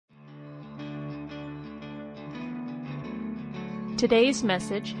Today's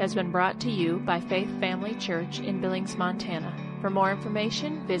message has been brought to you by Faith Family Church in Billings, Montana. For more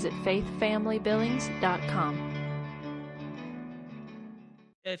information, visit faithfamilybillings.com.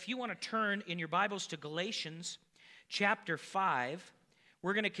 If you want to turn in your Bibles to Galatians chapter 5,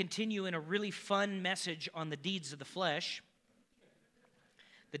 we're going to continue in a really fun message on the deeds of the flesh,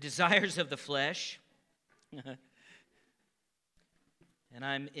 the desires of the flesh. And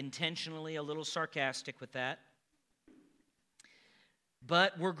I'm intentionally a little sarcastic with that.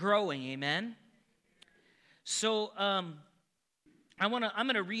 But we're growing, amen? So I'm going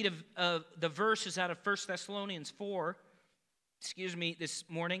to read the verses out of 1 Thessalonians 4, this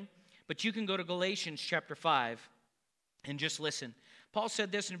morning. But you can go to Galatians chapter 5 and just listen. Paul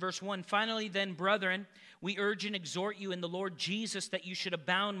said this in verse 1, "Finally then, brethren, we urge and exhort you in the Lord Jesus that you should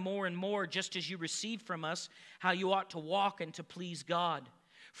abound more and more, just as you receive from us how you ought to walk and to please God.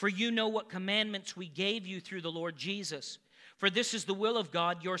 For you know what commandments we gave you through the Lord Jesus. For this is the will of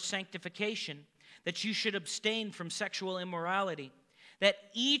God, your sanctification, that you should abstain from sexual immorality, that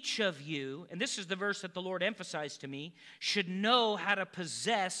each of you," and this is the verse that the Lord emphasized to me, "should know how to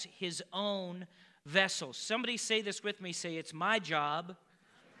possess his own vessel." Somebody say this with me. Say, "It's my job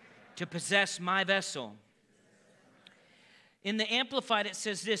to possess my vessel." In the Amplified, it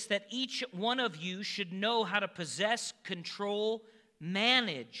says this, that each one of you should know how to possess, control,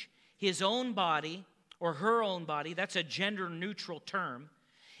 manage his own body or her own body, that's a gender-neutral term,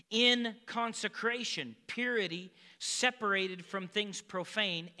 in consecration, purity, separated from things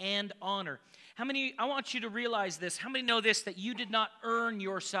profane, and honor. How many, I want you to realize this, how many know this, that you did not earn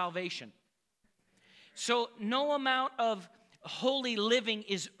your salvation? So no amount of holy living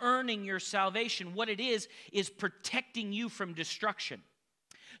is earning your salvation. What it is protecting you from destruction.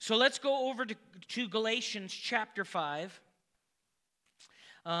 So let's go over to Galatians chapter 5.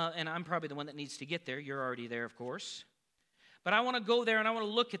 And I'm probably the one that needs to get there. You're already there, of course. But I want to go there and I want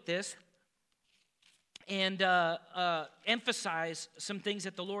to look at this and emphasize some things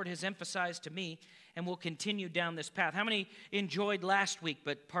that the Lord has emphasized to me, and we'll continue down this path. How many enjoyed last week,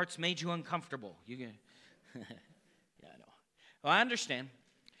 but parts made you uncomfortable? Yeah, I know. Well, I understand.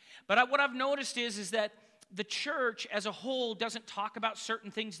 But what I've noticed is that the church as a whole doesn't talk about certain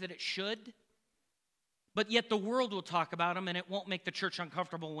things that it should. But yet the world will talk about them, and it won't make the church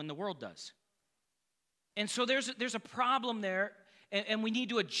uncomfortable when the world does. And so there's a problem there, and we need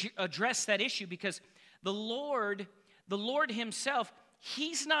to address that issue, because the Lord himself,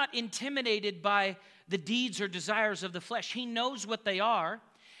 he's not intimidated by the deeds or desires of the flesh. He knows what they are,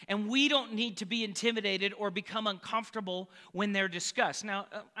 and we don't need to be intimidated or become uncomfortable when they're discussed. Now,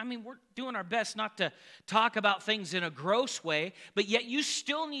 we're doing our best not to talk about things in a gross way, but yet you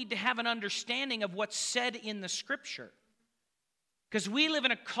still need to have an understanding of what's said in the Scripture. Because we live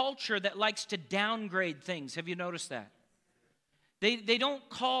in a culture that likes to downgrade things. Have you noticed that? They don't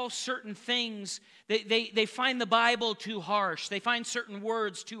call certain things, they find the Bible too harsh. They find certain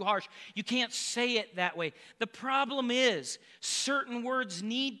words too harsh. You can't say it that way. The problem is, certain words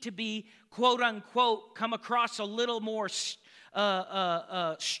need to be, quote unquote, come across a little more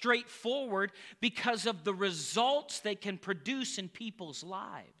straightforward because of the results they can produce in people's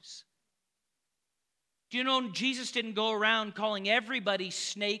lives. Do you know Jesus didn't go around calling everybody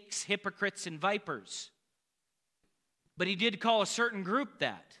snakes, hypocrites, and vipers? But he did call a certain group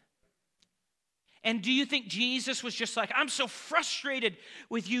that. And do you think Jesus was just like, "I'm so frustrated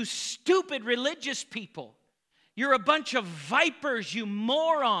with you stupid religious people. You're a bunch of vipers, you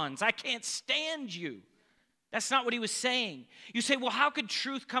morons. I can't stand you." That's not what he was saying. You say, well, how could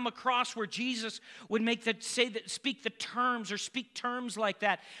truth come across where Jesus would speak terms like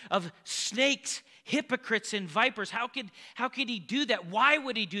that of snakes, hypocrites, and vipers? How could he do that? Why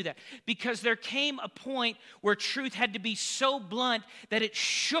would he do that? Because there came a point where truth had to be so blunt that it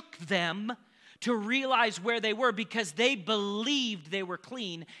shook them to realize where they were, because they believed they were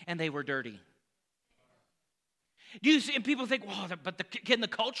clean and they were dirty. And people think, well, can the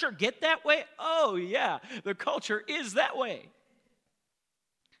culture get that way? Oh, yeah, the culture is that way.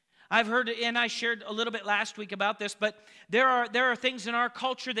 I've heard, and I shared a little bit last week about this, but there are things in our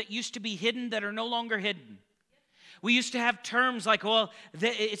culture that used to be hidden that are no longer hidden. We used to have terms like, well,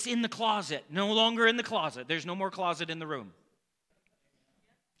 it's in the closet. No longer in the closet. There's no more closet in the room.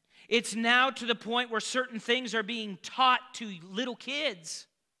 It's now to the point where certain things are being taught to little kids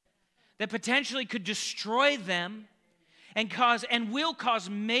that potentially could destroy them and will cause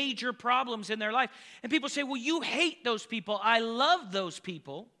major problems in their life. And people say, well, you hate those people. I love those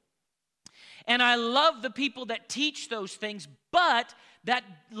people. And I love the people that teach those things, but that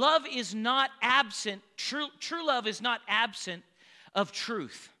love is not absent. True love is not absent of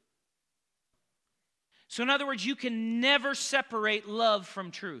truth. So in other words, you can never separate love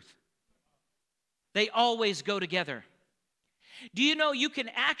from truth. They always go together. Do you know you can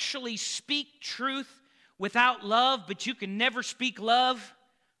actually speak truth without love, but you can never speak love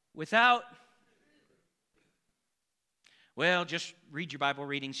without? Well, just read your Bible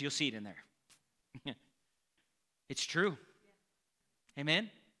readings. You'll see it in there. It's true. Amen?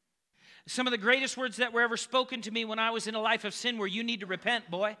 Some of the greatest words that were ever spoken to me when I was in a life of sin were, you need to repent,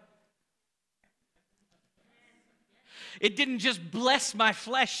 boy. It didn't just bless my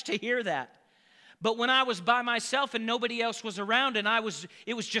flesh to hear that. But when I was by myself and nobody else was around and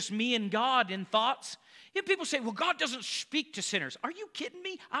it was just me and God in thoughts. You know, people say, well, God doesn't speak to sinners. Are you kidding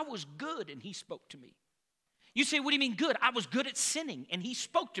me? I was good and he spoke to me. You say, what do you mean good? I was good at sinning and he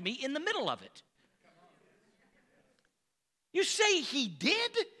spoke to me in the middle of it. You say he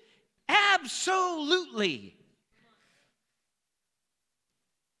did? Absolutely.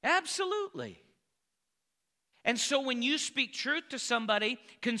 Absolutely. And so when you speak truth to somebody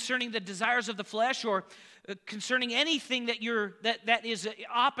concerning the desires of the flesh or concerning anything that is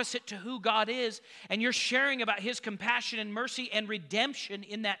opposite to who God is, and you're sharing about his compassion and mercy and redemption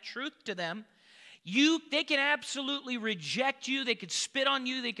in that truth to them, they can absolutely reject you, they could spit on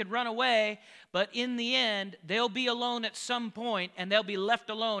you, they could run away, but in the end, they'll be alone at some point, and they'll be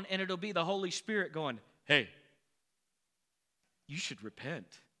left alone, and it'll be the Holy Spirit going, hey, you should repent.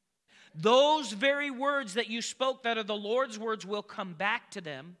 Those very words that you spoke that are the Lord's words will come back to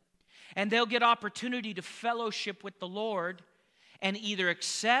them, and they'll get opportunity to fellowship with the Lord and either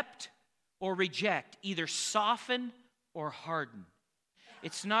accept or reject, either soften or harden.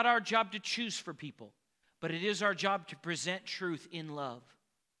 It's not our job to choose for people, but it is our job to present truth in love.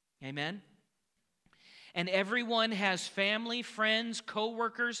 Amen? And everyone has family, friends,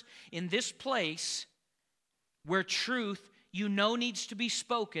 co-workers in this place where truth needs to be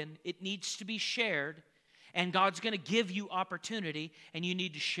spoken, it needs to be shared, and God's going to give you opportunity, and you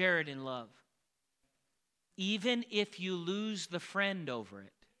need to share it in love. Even if you lose the friend over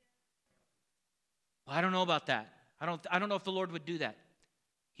it. Well, I don't know about that. I don't know if the Lord would do that.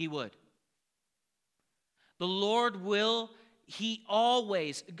 He would. The Lord will, He will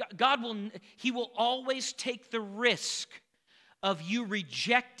always take the risk of you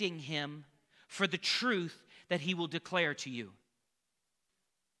rejecting Him for the truth that He will declare to you.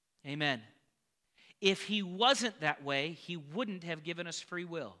 Amen. If He wasn't that way, He wouldn't have given us free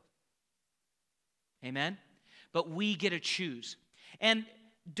will. Amen. But we get to choose. And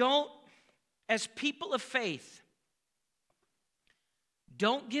as people of faith,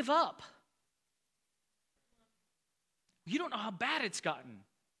 don't give up. You don't know how bad it's gotten.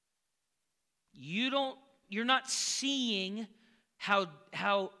 You're not seeing how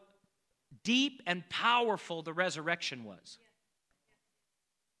deep and powerful the resurrection was.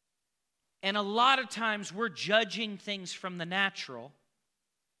 And a lot of times we're judging things from the natural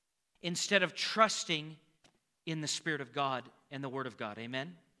instead of trusting in the Spirit of God and the Word of God.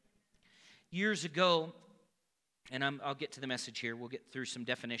 Amen? Years ago, and I'll get to the message here. We'll get through some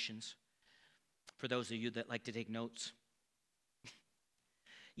definitions for those of you that like to take notes.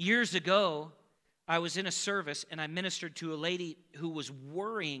 Years ago, I was in a service and I ministered to a lady who was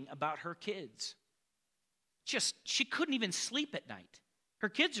worrying about her kids. She couldn't even sleep at night. Her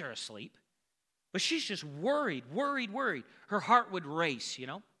kids are asleep, but she's just worried. Her heart would race, you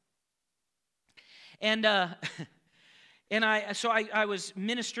know. And I was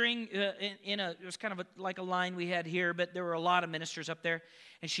ministering it was kind of like a line we had here, but there were a lot of ministers up there.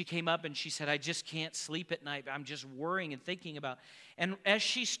 And she came up and she said, I just can't sleep at night. I'm just worrying and thinking about. And as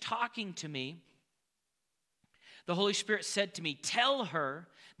she's talking to me, the Holy Spirit said to me, tell her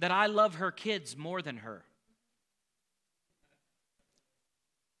that I love her kids more than her.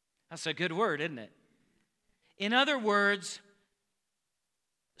 That's a good word, isn't it? In other words,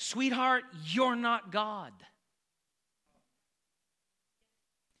 sweetheart, you're not God.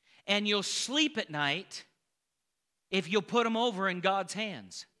 And you'll sleep at night if you'll put them over in God's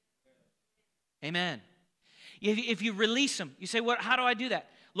hands. Amen. If you release them, you say, how do I do that?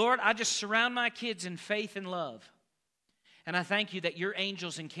 Lord, I just surround my kids in faith and love. And I thank you that your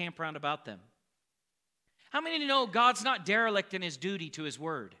angels encamp round about them. How many of you know God's not derelict in His duty to His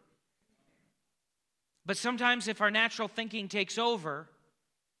word? But sometimes if our natural thinking takes over,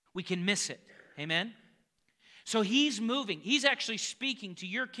 we can miss it. Amen? So He's moving. He's actually speaking to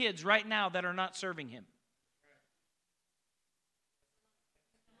your kids right now that are not serving Him.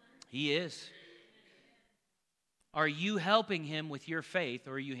 He is. Are you helping Him with your faith,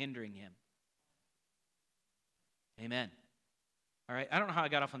 or are you hindering Him? Amen. All right. I don't know how I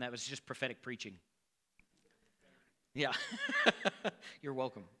got off on that. It was just prophetic preaching. Yeah. You're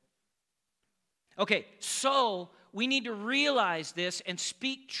welcome. Okay, so we need to realize this and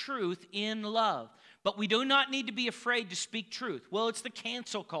speak truth in love. But we do not need to be afraid to speak truth. Well, it's the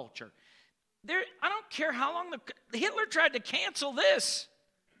cancel culture. I don't care how long Hitler tried to cancel this.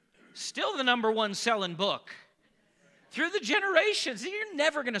 Still the number one selling book. Through the generations, you're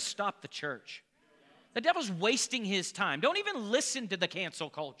never going to stop the church. The devil's wasting his time. Don't even listen to the cancel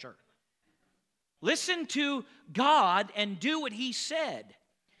culture. Listen to God and do what he said.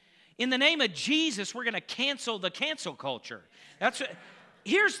 In the name of Jesus, we're going to cancel the cancel culture.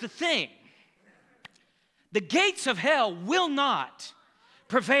 Here's the thing. The gates of hell will not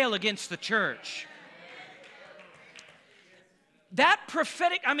prevail against the church. That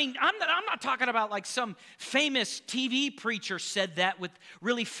prophetic, I'm not talking about like some famous TV preacher said that with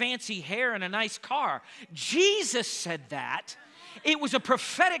really fancy hair and a nice car. Jesus said that. It was a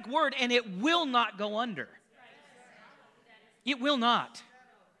prophetic word, and it will not go under. It will not.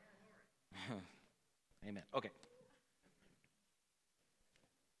 Amen. Okay.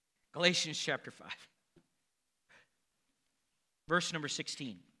 Galatians chapter 5. Verse number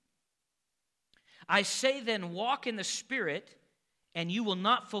 16. I say then, walk in the Spirit, and you will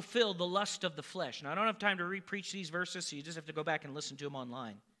not fulfill the lust of the flesh. Now, I don't have time to re-preach these verses, so you just have to go back and listen to them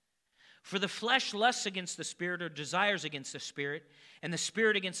online. For the flesh lusts against the Spirit, or desires against the Spirit, and the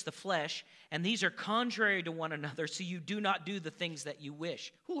Spirit against the flesh, and these are contrary to one another, so you do not do the things that you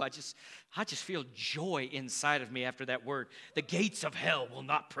wish. Ooh, I just feel joy inside of me after that word. The gates of hell will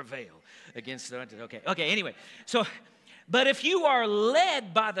not prevail against the... Okay, anyway. So, but if you are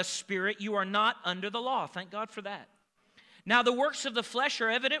led by the Spirit, you are not under the law. Thank God for that. Now the works of the flesh are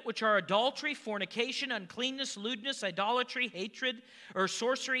evident, which are adultery, fornication, uncleanness, lewdness, idolatry, hatred, or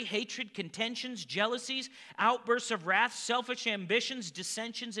sorcery, hatred, contentions, jealousies, outbursts of wrath, selfish ambitions,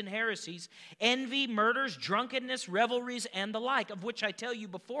 dissensions, and heresies, envy, murders, drunkenness, revelries, and the like, of which I tell you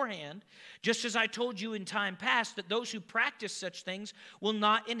beforehand, just as I told you in time past, that those who practice such things will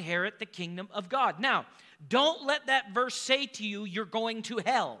not inherit the kingdom of God. Now, don't let that verse say to you, you're going to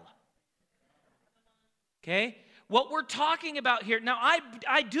hell. Okay? What we're talking about here, now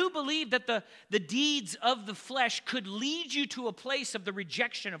I do believe that the deeds of the flesh could lead you to a place of the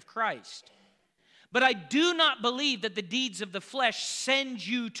rejection of Christ. But I do not believe that the deeds of the flesh send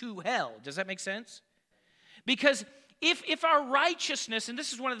you to hell. Does that make sense? Because if our righteousness, and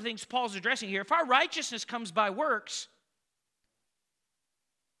this is one of the things Paul's addressing here, if our righteousness comes by works,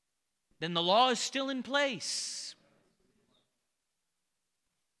 then the law is still in place.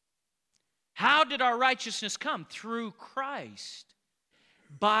 How did our righteousness come? Through Christ.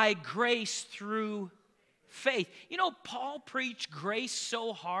 By grace through faith. You know, Paul preached grace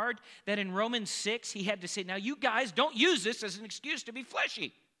so hard that in Romans 6, he had to say, now you guys don't use this as an excuse to be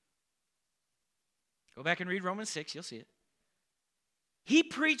fleshy. Go back and read Romans 6, you'll see it. He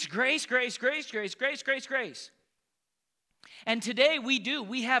preached grace, grace, grace, grace, grace, grace, grace. And today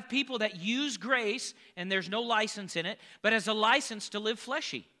we have people that use grace, and there's no license in it, but as a license to live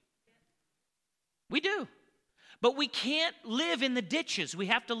fleshy. We do. But we can't live in the ditches. We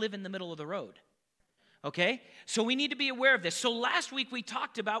have to live in the middle of the road. Okay? So we need to be aware of this. So last week we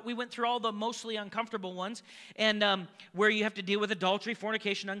went through all the mostly uncomfortable ones, and where you have to deal with adultery,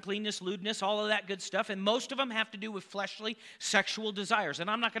 fornication, uncleanness, lewdness, all of that good stuff. And most of them have to do with fleshly sexual desires. And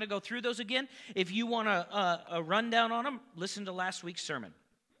I'm not going to go through those again. If you want a rundown on them, listen to last week's sermon.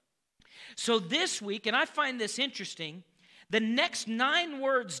 So this week, and I find this interesting, the next 9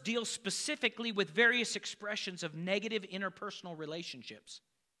 words deal specifically with various expressions of negative interpersonal relationships.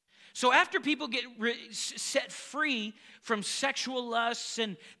 So after people get set free from sexual lusts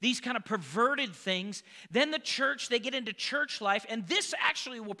and these kind of perverted things, then the church, they get into church life, and this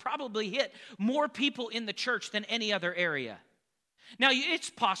actually will probably hit more people in the church than any other area. Now, it's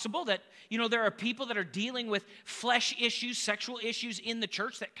possible that, there are people that are dealing with flesh issues, sexual issues in the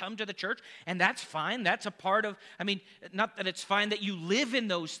church that come to the church, and that's fine. That's a part of, not that it's fine that you live in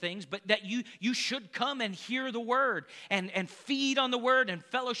those things, but that you should come and hear the word and feed on the word and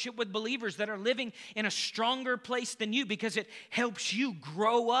fellowship with believers that are living in a stronger place than you, because it helps you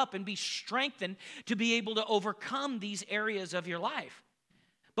grow up and be strengthened to be able to overcome these areas of your life.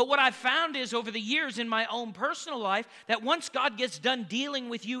 But what I've found is over the years in my own personal life that once God gets done dealing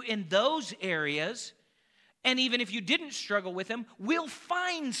with you in those areas, and even if you didn't struggle with Him, we'll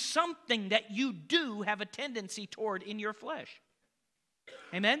find something that you do have a tendency toward in your flesh.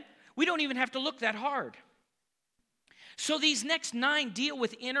 Amen? We don't even have to look that hard. So these next 9 deal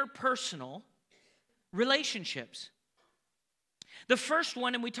with interpersonal relationships. The first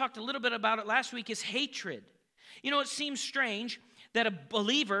one, and we talked a little bit about it last week, is hatred. It seems strange that a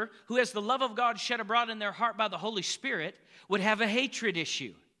believer who has the love of God shed abroad in their heart by the Holy Spirit would have a hatred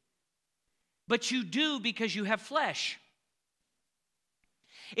issue. but you do because you have flesh.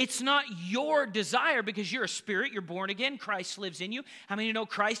 It's not your desire because you're a spirit, you're born again, Christ lives in you. How many of you know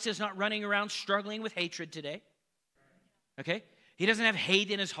Christ is not running around struggling with hatred today? Okay? He doesn't have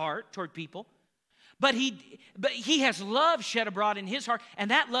hate in his heart toward people. But he has love shed abroad in his heart, and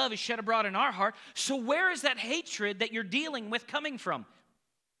that love is shed abroad in our heart. So where is that hatred that you're dealing with coming from?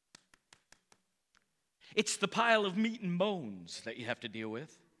 It's the pile of meat and bones that you have to deal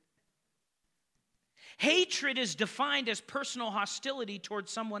with. Hatred is defined as personal hostility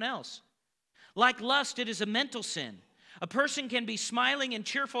towards someone else. Like lust, it is a mental sin. A person can be smiling and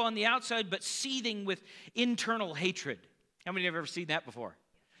cheerful on the outside, but seething with internal hatred. How many have ever seen that before?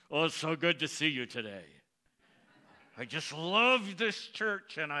 Oh, it's so good to see you today. I just love this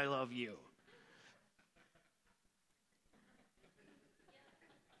church and I love you.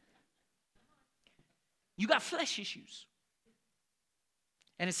 You got flesh issues.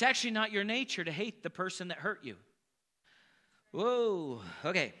 And it's actually not your nature to hate the person that hurt you. Whoa,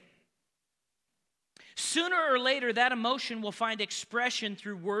 okay. Sooner or later, that emotion will find expression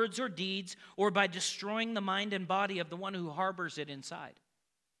through words or deeds or by destroying the mind and body of the one who harbors it inside.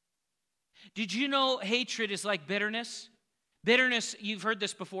 Did you know hatred is like bitterness? Bitterness, you've heard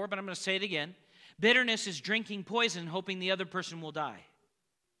this before, but I'm going to say it again. Bitterness is drinking poison, hoping the other person will die.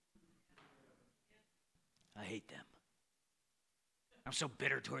 I hate them. I'm so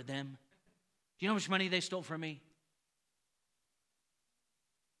bitter toward them. Do you know how much money they stole from me?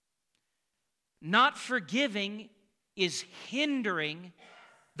 Not forgiving is hindering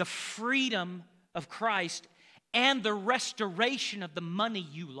the freedom of Christ and the restoration of the money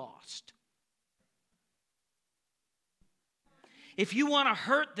you lost. If you want to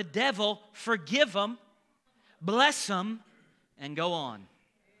hurt the devil, forgive him, bless him, and go on.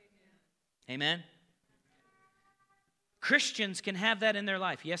 Amen? Christians can have that in their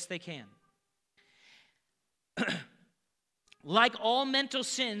life. Yes, they can. Like all mental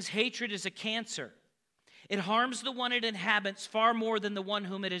sins, hatred is a cancer. It harms the one it inhabits far more than the one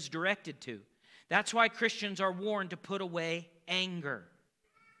whom it is directed to. That's why Christians are warned to put away anger.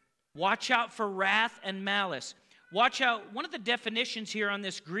 Watch out for wrath and malice. Watch out. One of the definitions here on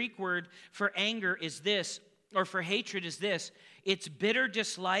this Greek word for anger is this, or for hatred is this. It's bitter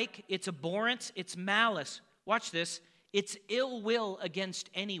dislike, it's abhorrence, it's malice. Watch this. It's ill will against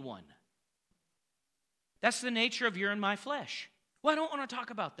anyone. That's the nature of your and my flesh. Well, I don't want to talk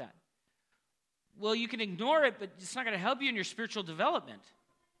about that. Well, you can ignore it, but it's not going to help you in your spiritual development.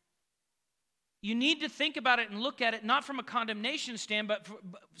 You need to think about it and look at it not from a condemnation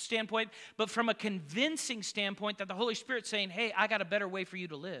standpoint, but from a convincing standpoint that the Holy Spirit's saying, hey, I got a better way for you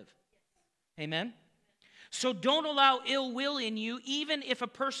to live. Amen? So don't allow ill will in you, even if a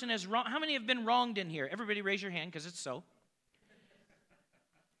person is wrong. How many have been wronged in here? Everybody raise your hand, because it's so.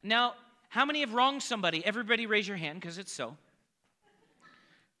 Now, how many have wronged somebody? Everybody raise your hand, because it's so.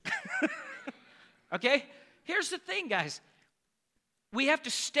 Okay? Here's the thing, guys. We have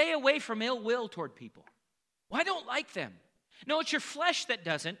to stay away from ill will toward people. Well, I don't like them. No, it's your flesh that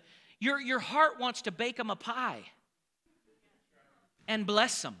doesn't. Your heart wants to bake them a pie and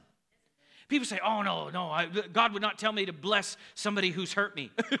bless them. People say, oh, no, God would not tell me to bless somebody who's hurt me.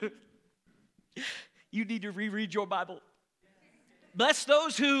 You need to reread your Bible. Bless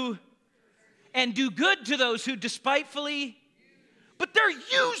those who, and do good to those who despitefully, but they're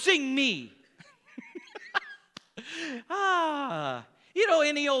using me. You know,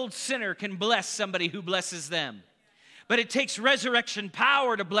 any old sinner can bless somebody who blesses them. But it takes resurrection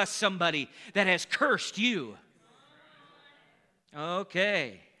power to bless somebody that has cursed you.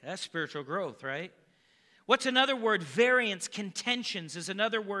 Okay. That's spiritual growth, right? What's another word? Variance, contentions is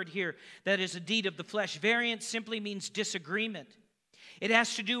another word here that is a deed of the flesh. Variance simply means disagreement. It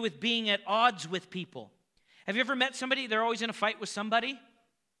has to do with being at odds with people. Have you ever met somebody, they're always in a fight with somebody?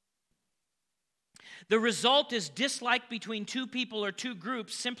 The result is dislike between two people or two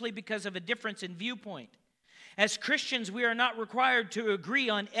groups simply because of a difference in viewpoint. As Christians, we are not required to agree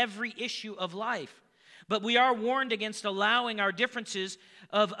on every issue of life. But we are warned against allowing our differences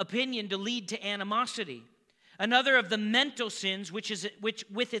of opinion to lead to animosity. Another of the mental sins, which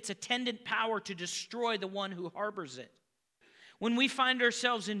with its attendant power to destroy the one who harbors it. When we find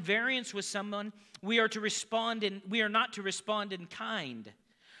ourselves in variance with someone, we are not to respond in kind.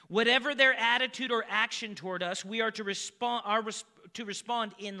 Whatever their attitude or action toward us, we are to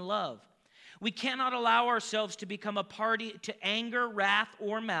respond in love. We cannot allow ourselves to become a party to anger, wrath,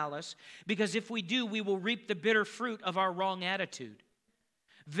 or malice, because if we do, we will reap the bitter fruit of our wrong attitude.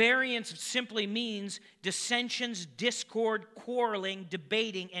 Variance simply means dissensions, discord, quarreling,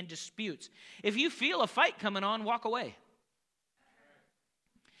 debating, and disputes. If you feel a fight coming on, walk away.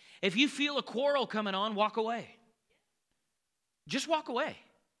 If you feel a quarrel coming on, walk away. Just walk away.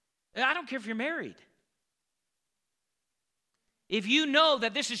 I don't care if you're married. If you know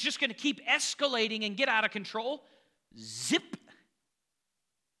that this is just going to keep escalating and get out of control, zip.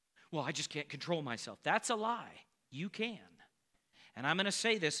 Well, I just can't control myself. That's a lie. You can. And I'm going to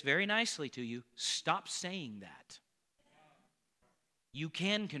say this very nicely to you. Stop saying that. You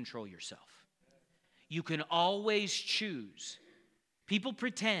can control yourself. You can always choose. People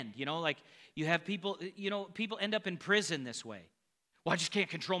pretend, like you have people, people end up in prison this way. Well, I just can't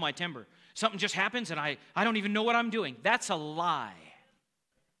control my temper. Something just happens and I don't even know what I'm doing. That's a lie.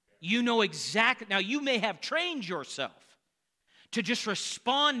 You know exactly. Now, you may have trained yourself to just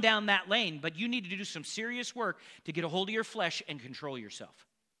respond down that lane, but you need to do some serious work to get a hold of your flesh and control yourself.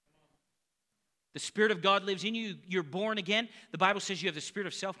 The Spirit of God lives in you. You're born again. The Bible says you have the spirit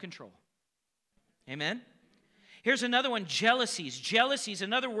of self-control. Amen? Here's another one, jealousies. Jealousies,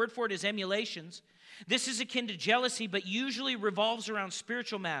 another word for it is emulations. This is akin to jealousy, but usually revolves around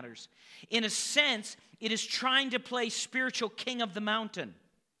spiritual matters. In a sense, it is trying to play spiritual king of the mountain.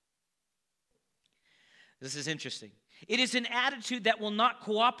 This is interesting. It is an attitude that will not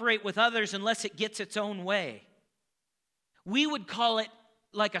cooperate with others unless it gets its own way. We would call it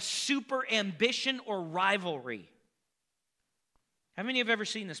like a super ambition or rivalry. How many have ever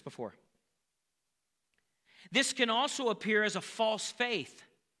seen this before? This can also appear as a false faith.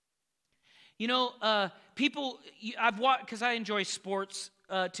 People, I've watched, because I enjoy sports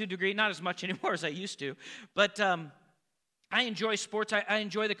to a degree, not as much anymore as I used to, but I enjoy sports. I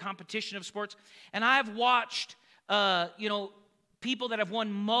enjoy the competition of sports. And I've watched, people that have won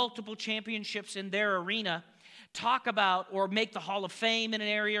multiple championships in their arena talk about, or make the Hall of Fame in an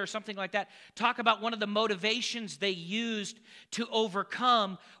area or something like that, talk about one of the motivations they used to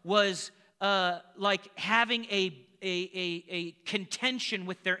overcome was like having a contention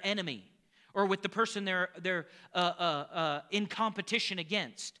with their enemy or with the person they're in competition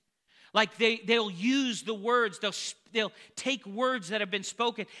against. Like they'll use the words, they'll take words that have been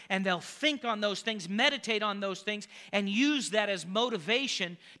spoken and they'll think on those things, meditate on those things, and use that as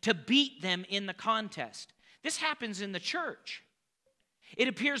motivation to beat them in the contest. This happens in the church. It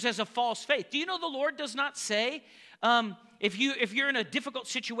appears as a false faith. Do you know the Lord does not say, if you're in a difficult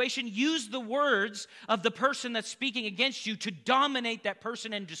situation, use the words of the person that's speaking against you to dominate that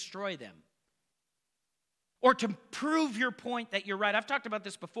person and destroy them? Or to prove your point that you're right. I've talked about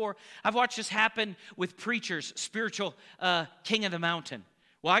this before. I've watched this happen with preachers, spiritual king of the mountain.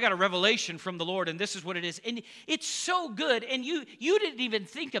 Well, I got a revelation from the Lord, and this is what it is. And it's so good, and you didn't even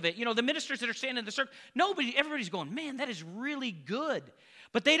think of it. The ministers that are standing in the circle, everybody's going, man, that is really good.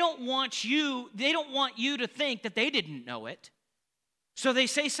 But they don't want you to think that they didn't know it. So they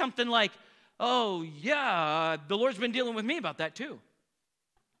say something like, oh, yeah, the Lord's been dealing with me about that too.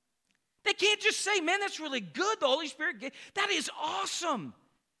 They can't just say, man, that's really good. The Holy Spirit, that is awesome.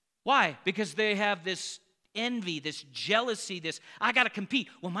 Why? Because they have this envy, this jealousy, this, I got to compete.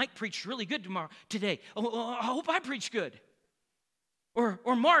 Well, Mike preached really good today. Oh, I hope I preach good. Or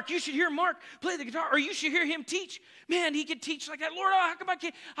Mark, you should hear Mark play the guitar, or you should hear him teach. Man, he could teach like that. Lord, how come I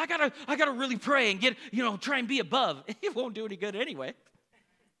can't? I gotta really pray and get, try and be above. It won't do any good anyway.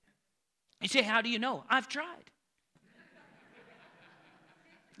 You say, how do you know? I've tried.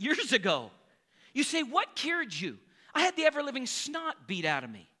 Years ago. You say, what cured you? I had the ever-living snot beat out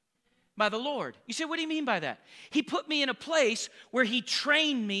of me by the Lord. You say, what do you mean by that? He put me in a place where he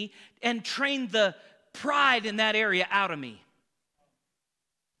trained me and trained the pride in that area out of me.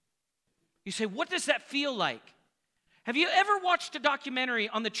 You say, what does that feel like? Have you ever watched a documentary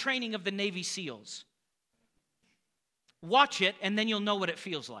on the training of the Navy SEALs? Watch it, and then you'll know what it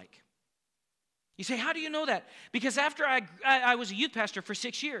feels like. You say, how do you know that? Because after I was a youth pastor for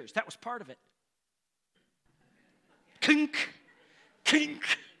 6 years, that was part of it. Kink, kink,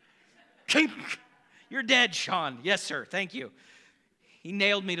 kink. You're dead, Sean. Yes, sir. Thank you. He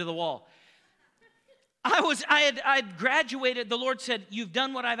nailed me to the wall. I had graduated. The Lord said, you've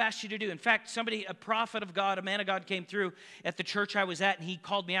done what I've asked you to do. In fact, a prophet of God, a man of God came through at the church I was at, and he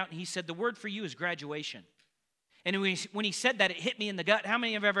called me out, and he said, the word for you is graduation. And when he said that, it hit me in the gut. How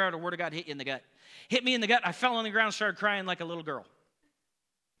many have ever had a word of God hit you in the gut? Hit me in the gut. I fell on the ground and started crying like a little girl.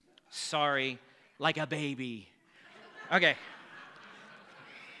 Sorry, like a baby. Okay.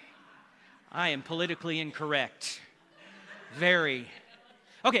 I am politically incorrect. Very.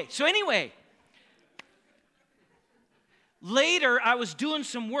 Okay, so anyway. Later, I was doing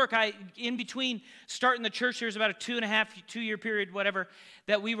some work. In between starting the church, there was about a 2.5-year period, whatever,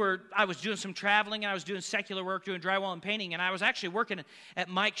 that I was doing some traveling, and I was doing secular work, doing drywall and painting, and I was actually working at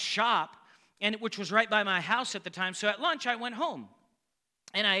Mike's shop, which was right by my house at the time. So at lunch, I went home.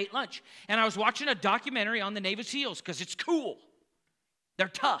 And I ate lunch. And I was watching a documentary on the Navy SEALs because it's cool. They're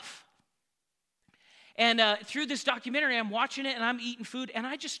tough. And through this documentary, I'm watching it and I'm eating food and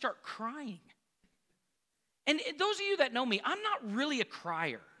I just start crying. And those of you that know me, I'm not really a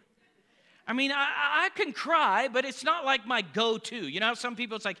crier. I mean, I can cry, but it's not like my go-to. You know, some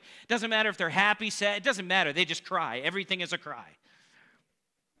people, it's like, it doesn't matter if they're happy, sad. It doesn't matter. They just cry. Everything is a cry.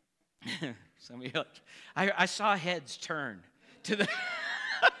 Some of you, I saw heads turn to the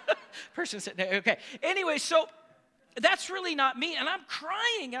person sitting there. Okay. Anyway, so that's really not me. And I'm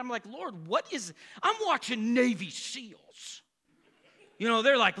crying. I'm like, Lord, I'm watching Navy SEALs. You know,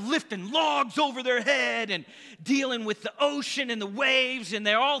 they're like lifting logs over their head and dealing with the ocean and the waves, and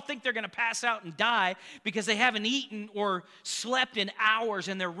they all think they're going to pass out and die because they haven't eaten or slept in hours,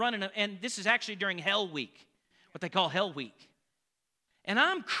 and they're running. And this is actually during Hell Week, what they call Hell Week. And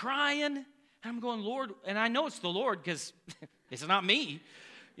I'm crying, and I'm going, Lord, and I know it's the Lord because it's not me,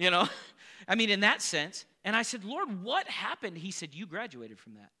 you know. I mean, in that sense. And I said, Lord, what happened? He said, you graduated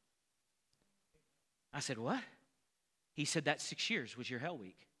from that. I said, what? He said, that 6 years was your Hell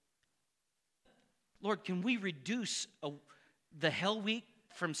Week. Lord, can we reduce the Hell Week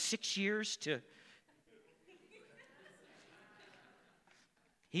from 6 years to...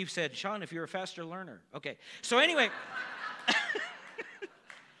 He said, Sean, if you're a faster learner. Okay, so anyway...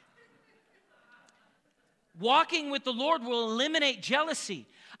 Walking with the Lord will eliminate jealousy.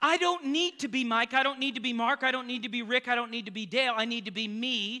 I don't need to be Mike. I don't need to be Mark. I don't need to be Rick. I don't need to be Dale. I need to be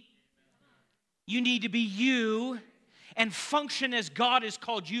me. You need to be you and function as God has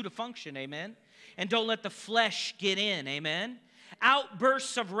called you to function, amen? And don't let the flesh get in, amen?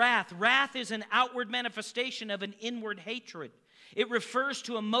 Outbursts of wrath. Wrath is an outward manifestation of an inward hatred. It refers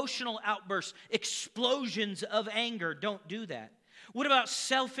to emotional outbursts, explosions of anger. Don't do that. What about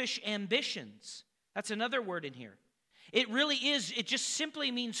selfish ambitions? That's another word in here. It really is, it just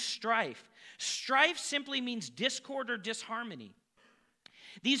simply means strife. Strife simply means discord or disharmony.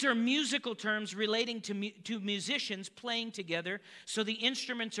 These are musical terms relating to musicians playing together so the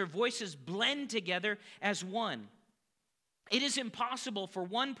instruments or voices blend together as one. It is impossible for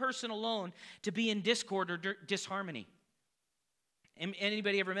one person alone to be in discord or disharmony.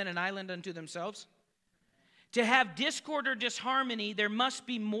 Anybody ever met an island unto themselves? To have discord or disharmony, there must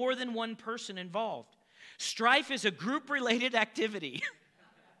be more than one person involved. Strife is a group-related activity.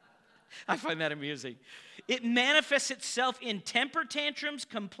 I find that amusing. It manifests itself in temper tantrums,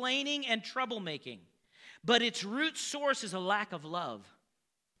 complaining, and troublemaking. But its root source is a lack of love.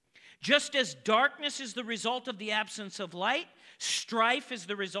 Just as darkness is the result of the absence of light, strife is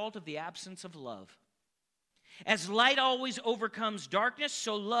the result of the absence of love. As light always overcomes darkness,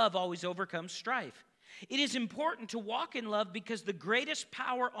 so love always overcomes strife. It is important to walk in love because it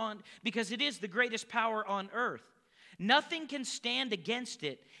is the greatest power on earth. Nothing can stand against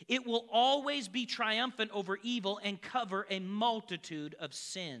it. It will always be triumphant over evil and cover a multitude of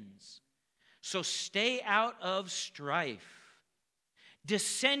sins. So stay out of strife.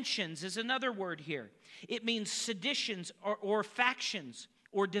 Dissensions is another word here. It means seditions or factions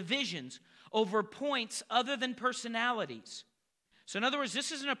or divisions over points other than personalities. So in other words,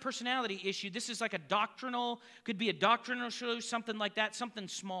 this isn't a personality issue. This is like could be a doctrinal issue, something like that, something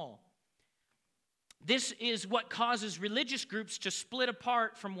small. This is what causes religious groups to split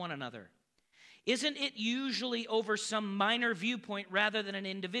apart from one another. Isn't it usually over some minor viewpoint rather than an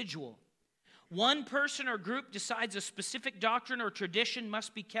individual? One person or group decides a specific doctrine or tradition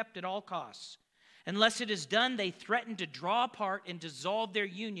must be kept at all costs. Unless it is done, they threaten to draw apart and dissolve their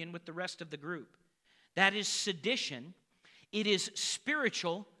union with the rest of the group. That is sedition. It is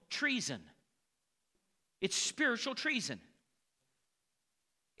spiritual treason. It's spiritual treason.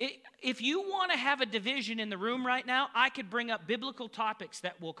 If you want to have a division in the room right now, I could bring up biblical topics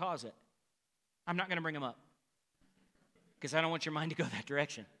that will cause it. I'm not going to bring them up because I don't want your mind to go that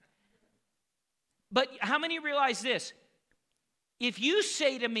direction. But how many realize this? If you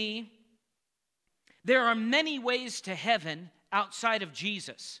say to me, there are many ways to heaven outside of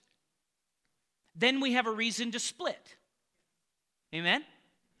Jesus, then we have a reason to split. Amen?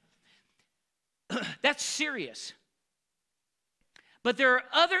 That's serious. But there are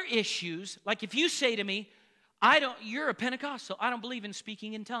other issues, like if you say to me, you're a Pentecostal, I don't believe in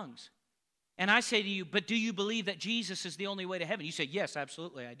speaking in tongues. And I say to you, but do you believe that Jesus is the only way to heaven? You say, yes,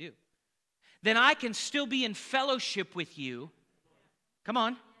 absolutely, I do. Then I can still be in fellowship with you. Come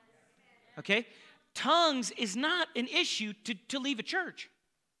on. Okay? Tongues is not an issue to leave a church.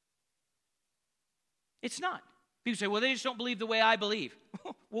 It's not. People say, well, they just don't believe the way I believe.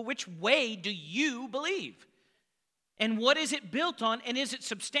 Well, which way do you believe? And what is it built on, and is it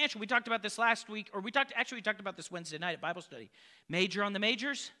substantial? We talked about this last week, or we talked about this Wednesday night at Bible study. Major on the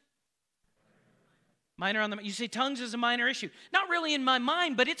majors? Minor on the, you say tongues is a minor issue. Not really in my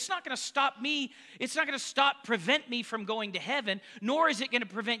mind, but it's not going to stop me. It's not going to prevent me from going to heaven, nor is it going to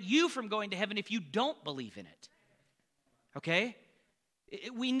prevent you from going to heaven if you don't believe in it. Okay?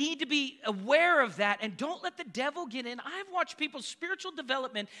 We need to be aware of that, and don't let the devil get in. I've watched people's spiritual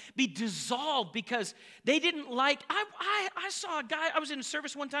development be dissolved because they didn't like. I saw a guy. I was in a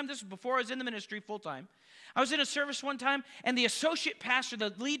service one time. This was before I was in the ministry full time. I was in a service one time, and the associate pastor,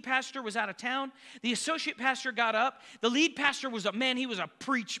 the lead pastor, was out of town. The associate pastor got up. The lead pastor was he was a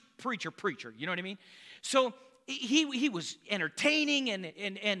preacher. You know what I mean? So he was entertaining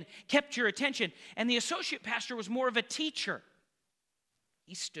and kept your attention. And the associate pastor was more of a teacher.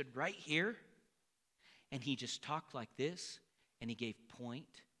 He stood right here, and he just talked like this, and he gave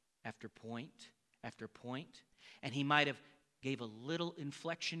point after point after point, and he might have gave a little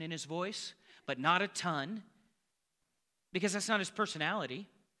inflection in his voice, but not a ton, because that's not his personality.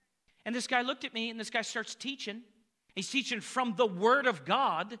 And this guy looked at me, and this guy starts teaching. He's teaching from the Word of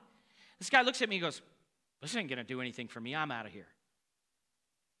God. This guy looks at me and goes, "This ain't going to do anything for me. I'm out of here."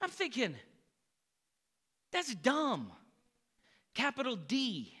 I'm thinking, that's dumb. Capital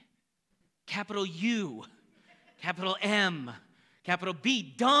D, capital U, capital M, capital B,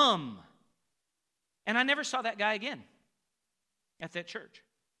 dumb. And I never saw that guy again at that church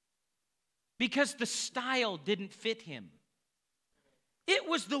because the style didn't fit him. It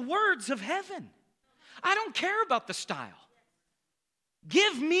was the words of heaven. I don't care about the style.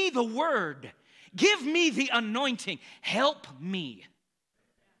 Give me the word. Give me the anointing. Help me.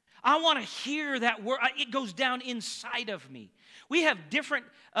 I want to hear that word. It goes down inside of me. We have different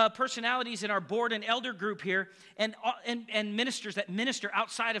personalities in our board and elder group here and ministers that minister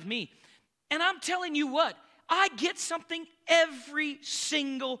outside of me. And I'm telling you what, I get something every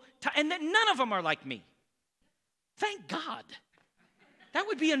single time. And that none of them are like me. Thank God. That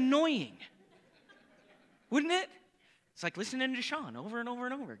would be annoying. Wouldn't it? It's like listening to Sean over and over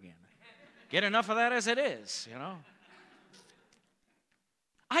and over again. Get enough of that as it is, you know.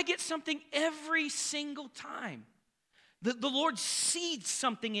 I get something every single time. The Lord seeds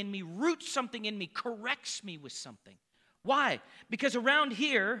something in me, roots something in me, corrects me with something. Why? Because around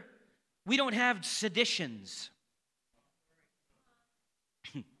here, we don't have seditions.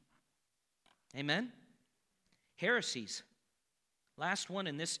 Amen? Heresies. Last one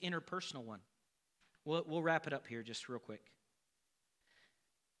in this interpersonal one. We'll wrap it up here just real quick.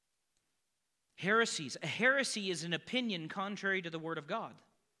 Heresies. A heresy is an opinion contrary to the Word of God.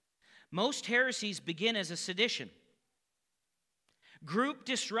 Most heresies begin as a sedition. Group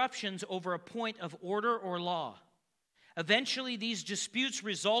disruptions over a point of order or law. Eventually, these disputes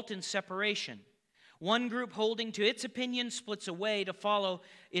result in separation. One group holding to its opinion splits away to follow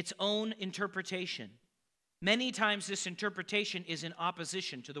its own interpretation. Many times, this interpretation is in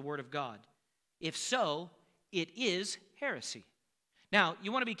opposition to the Word of God. If so, it is heresy. Now,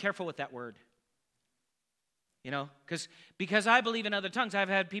 you want to be careful with that word. You know, because I believe in other tongues, I've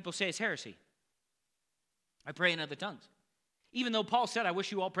had people say it's heresy. I pray in other tongues. Even though Paul said, I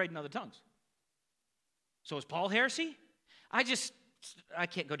wish you all prayed in other tongues. So is Paul heresy? I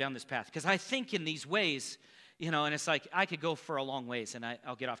can't go down this path because I think in these ways, you know, and it's like I could go for a long ways and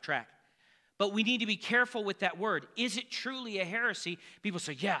I'll get off track. But we need to be careful with that word. Is it truly a heresy? People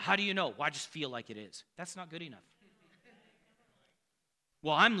say, yeah, how do you know? Well, I just feel like it is. That's not good enough.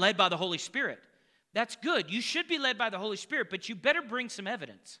 Well, I'm led by the Holy Spirit. That's good. You should be led by the Holy Spirit, but you better bring some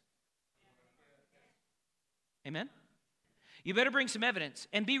evidence. Amen? You better bring some evidence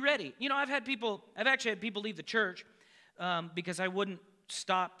and be ready. You know, I've actually had people leave the church because I wouldn't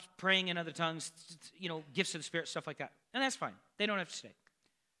stop praying in other tongues, you know, gifts of the Spirit, stuff like that. And that's fine. They don't have to stay.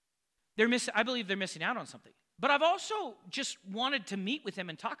 I believe they're missing out on something. But I've also just wanted to meet with them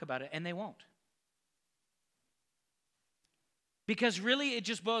and talk about it, and they won't. Because really, it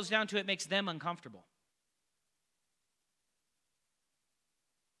just boils down to it makes them uncomfortable.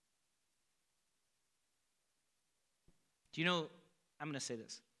 Do you know, I'm going to say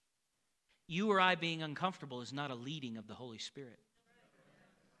this. You or I being uncomfortable is not a leading of the Holy Spirit.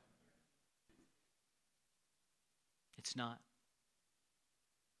 It's not.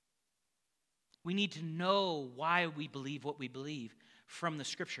 We need to know why we believe what we believe from the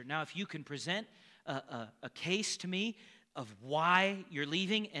Scripture. Now, if you can present a case to me of why you're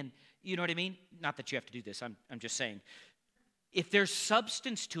leaving, and you know what I mean? Not that you have to do this, I'm just saying. If there's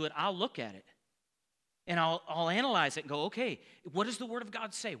substance to it, I'll look at it. And I'll analyze it and go, okay, what does the Word of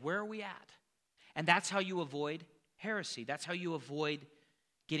God say? Where are we at? And that's how you avoid heresy. That's how you avoid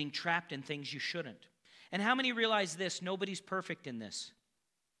getting trapped in things you shouldn't. And how many realize this? Nobody's perfect in this.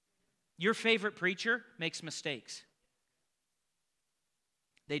 Your favorite preacher makes mistakes.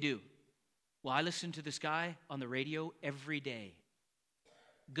 They do. Well, I listen to this guy on the radio every day.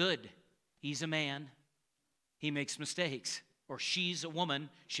 Good. He's a man. He makes mistakes. Or she's a woman.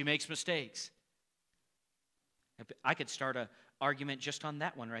 She makes mistakes. I could start an argument just on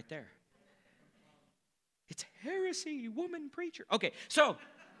that one right there. It's heresy, woman preacher. Okay, so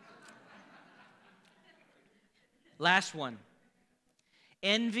last one.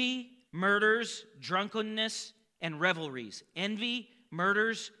 Envy, murders, drunkenness, and revelries. Envy,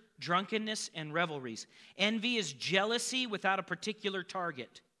 murders, drunkenness, and revelries. Envy is jealousy without a particular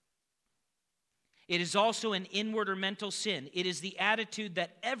target. It is also an inward or mental sin. It is the attitude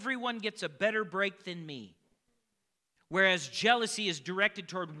that everyone gets a better break than me. Whereas jealousy is directed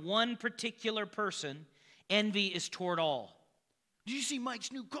toward one particular person, envy is toward all. Did you see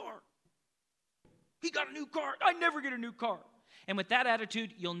Mike's new car? He got a new car. I never get a new car. And with that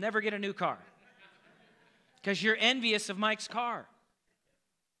attitude, you'll never get a new car. Because you're envious of Mike's car.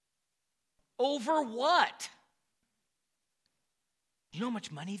 Over what? You know how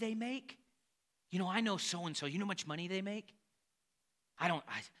much money they make? You know, I know so-and-so. You know how much money they make?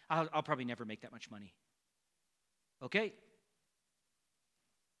 I'll probably never make that much money. Okay.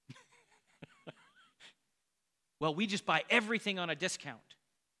 Well, we just buy everything on a discount.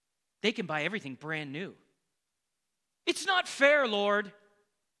 They can buy everything brand new. It's not fair, Lord.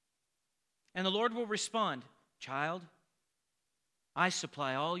 And the Lord will respond, child, I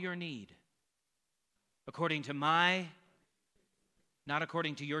supply all your need according to my, not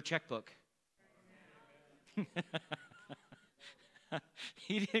according to your checkbook.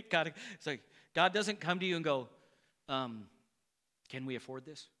 It's like God doesn't come to you and go, can we afford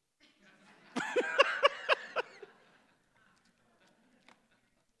this?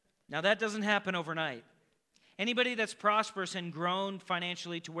 Now, that doesn't happen overnight. Anybody that's prosperous and grown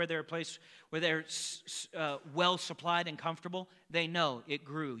financially to where they're a place where they're well supplied and comfortable, they know it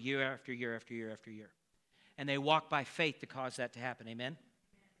grew year after year after year after year. And they walk by faith to cause that to happen. Amen?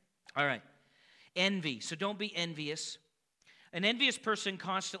 All right. Envy. So don't be envious. An envious person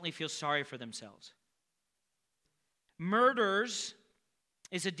constantly feels sorry for themselves. Murders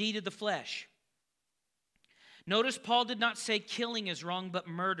is a deed of the flesh. Notice Paul did not say killing is wrong, but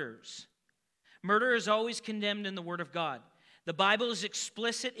murders. Murder is always condemned in the Word of God. The Bible is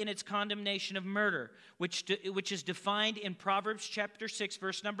explicit in its condemnation of murder, which is defined in Proverbs chapter 6,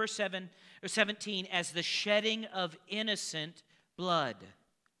 verse number 17, as the shedding of innocent blood.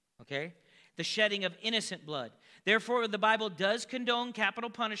 Okay? The shedding of innocent blood. Therefore, the Bible does condone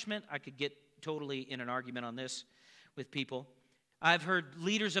capital punishment. I could get totally in an argument on this with people. I've heard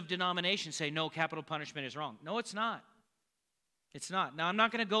leaders of denominations say, no, capital punishment is wrong. No, it's not. It's not. Now, I'm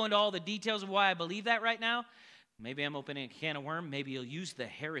not going to go into all the details of why I believe that right now. Maybe I'm opening a can of worms. Maybe you'll use the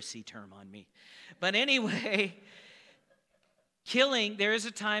heresy term on me. But anyway, killing, there is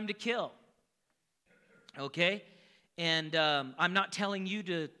a time to kill. Okay? And I'm not telling you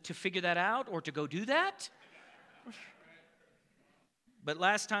to figure that out or to go do that. But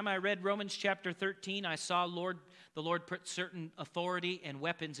last time I read Romans chapter 13, I saw the Lord put certain authority and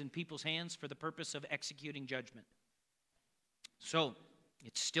weapons in people's hands for the purpose of executing judgment. So,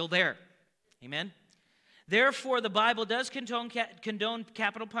 it's still there. Amen? Therefore, the Bible does condone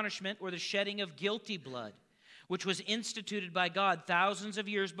capital punishment or the shedding of guilty blood, which was instituted by God thousands of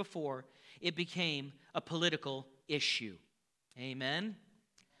years before it became a political issue. Amen?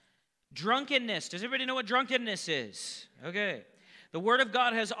 Drunkenness. Does everybody know what drunkenness is? Okay. The Word of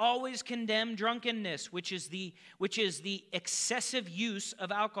God has always condemned drunkenness, which is the excessive use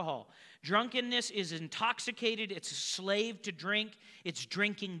of alcohol. Drunkenness is intoxicated, it's a slave to drink, it's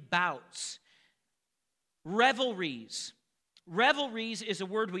drinking bouts. Revelries. Revelries is a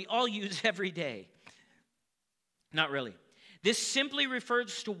word we all use every day. Not really. This simply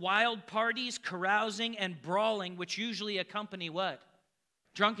refers to wild parties, carousing, and brawling, which usually accompany what?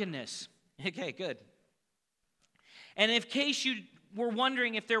 Drunkenness. Okay, good. And in case you were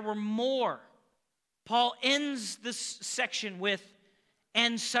wondering if there were more, Paul ends this section with,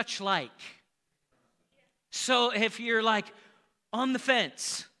 and such like. So if you're like on the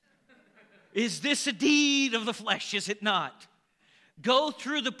fence, is this a deed of the flesh? Is it not? Go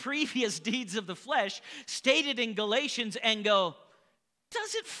through the previous deeds of the flesh stated in Galatians and go,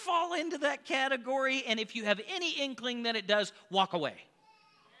 does it fall into that category? And if you have any inkling that it does, walk away.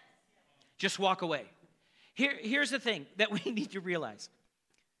 Just walk away. Here's the thing that we need to realize.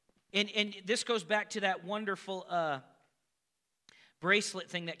 And this goes back to that wonderful bracelet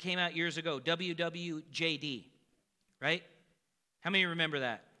thing that came out years ago, WWJD, right? How many remember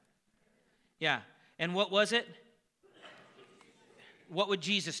that? Yeah. And what was it? What would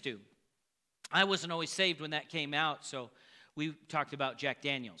Jesus do? I wasn't always saved when that came out, so we talked about Jack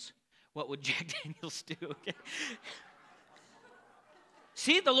Daniels. What would Jack Daniels do? Okay.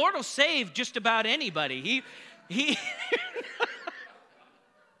 See, the Lord will save just about anybody. He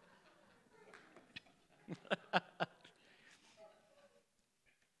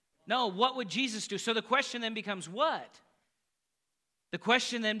No, what would Jesus do? So the question then becomes what? The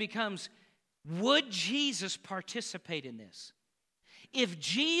question then becomes, would Jesus participate in this? If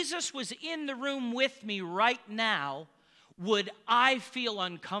Jesus was in the room with me right now, would I feel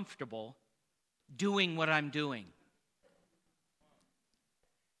uncomfortable doing what I'm doing?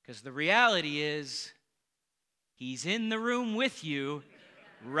 Because the reality is, he's in the room with you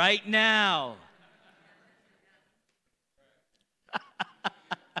right now.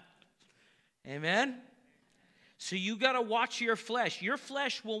 Amen? So you got to watch your flesh. Your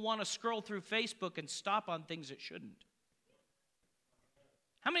flesh will want to scroll through Facebook and stop on things it shouldn't.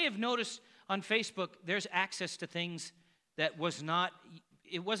 How many have noticed on Facebook there's access to things that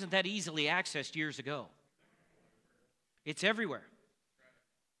it wasn't that easily accessed years ago? It's everywhere.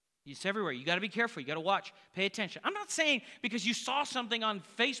 It's everywhere. You got to be careful. You got to watch. Pay attention. I'm not saying because you saw something on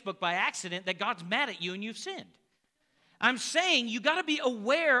Facebook by accident that God's mad at you and you've sinned. I'm saying you got to be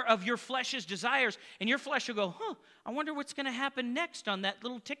aware of your flesh's desires, and your flesh will go, I wonder what's going to happen next on that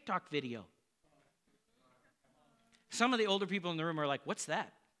little TikTok video. Some of the older people in the room are like, what's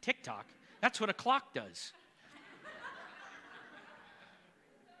that? TikTok? That's what a clock does.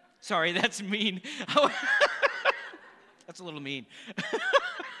 Sorry, that's mean. That's a little mean.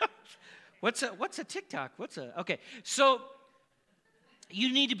 What's a TikTok? Okay, so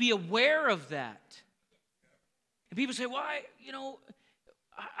you need to be aware of that. And people say, well,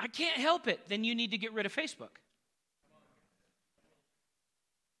 I can't help it. Then you need to get rid of Facebook.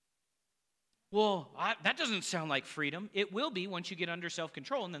 Well, that doesn't sound like freedom. It will be once you get under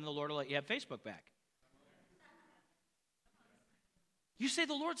self-control, and then the Lord will let you have Facebook back. You say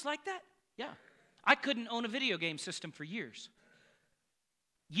the Lord's like that? Yeah. I couldn't own a video game system for years.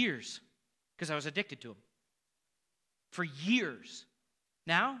 Years. Because I was addicted to them. For years.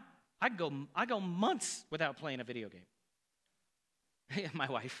 Now, I go months without playing a video game. My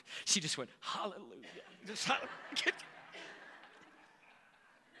wife, she just went, hallelujah. Just hallelujah.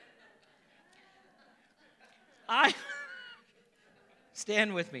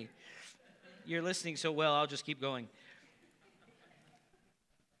 Stand with me. You're listening so well, I'll just keep going.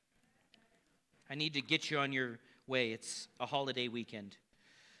 I need to get you on your way. It's a holiday weekend.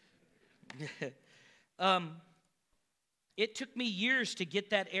 It took me years to get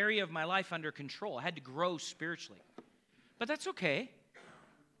that area of my life under control. I had to grow spiritually. But that's okay.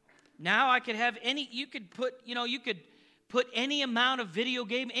 Now I could have you could put any amount of video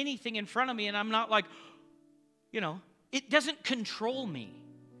game, anything in front of me, and I'm not like, it doesn't control me.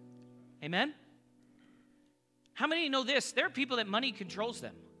 Amen? How many know this? There are people that money controls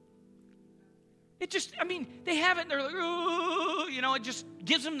them. They have it and they're like, it just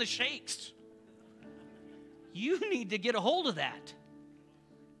gives them the shakes. You need to get a hold of that.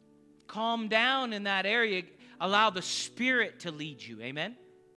 Calm down in that area. Allow the Spirit to lead you. Amen?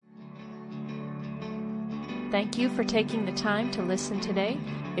 Thank you for taking the time to listen today.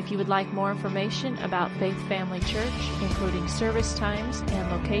 If you would like more information about Faith Family Church, including service times and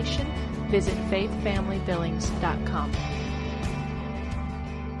location, visit faithfamilybillings.com.